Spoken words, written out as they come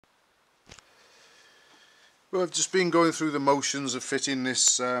Well, I've just been going through the motions of fitting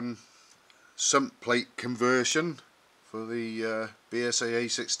this sump plate conversion for the BSA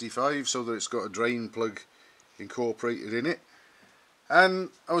A65 so that it's got a drain plug incorporated in it, and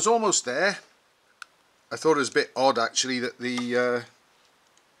I was almost there. I thought it was a bit odd actually that the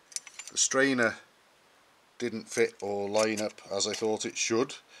strainer didn't fit or line up as I thought it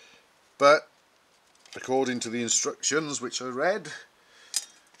should, but according to the instructions which I read,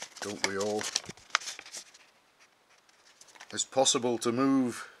 don't we all, it's possible to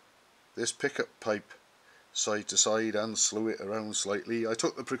move this pickup pipe side to side and slew it around slightly. I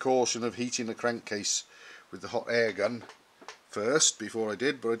took the precaution of heating the crankcase with the hot air gun first before I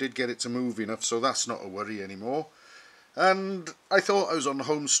did, but I did get it to move enough, so that's not a worry anymore. And I thought I was on the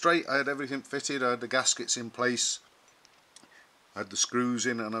home straight. I had everything fitted, I had the gaskets in place, I had the screws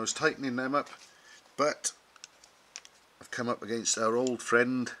in, and I was tightening them up, but I've come up against our old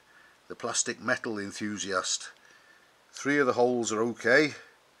friend, the plastic metal enthusiast. 3 of the holes are okay,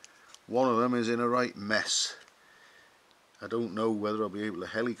 one of them is in a right mess. I don't know whether I'll be able to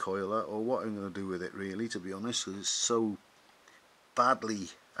helicoil that or what I'm going to do with it really, to be honest, because it's so badly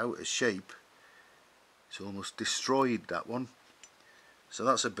out of shape. It's almost destroyed, that one. So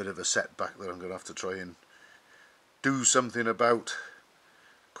that's a bit of a setback that I'm going to have to try and do something about.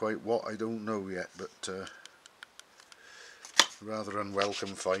 Quite what, I don't know yet, but rather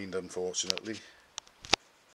unwelcome find, unfortunately.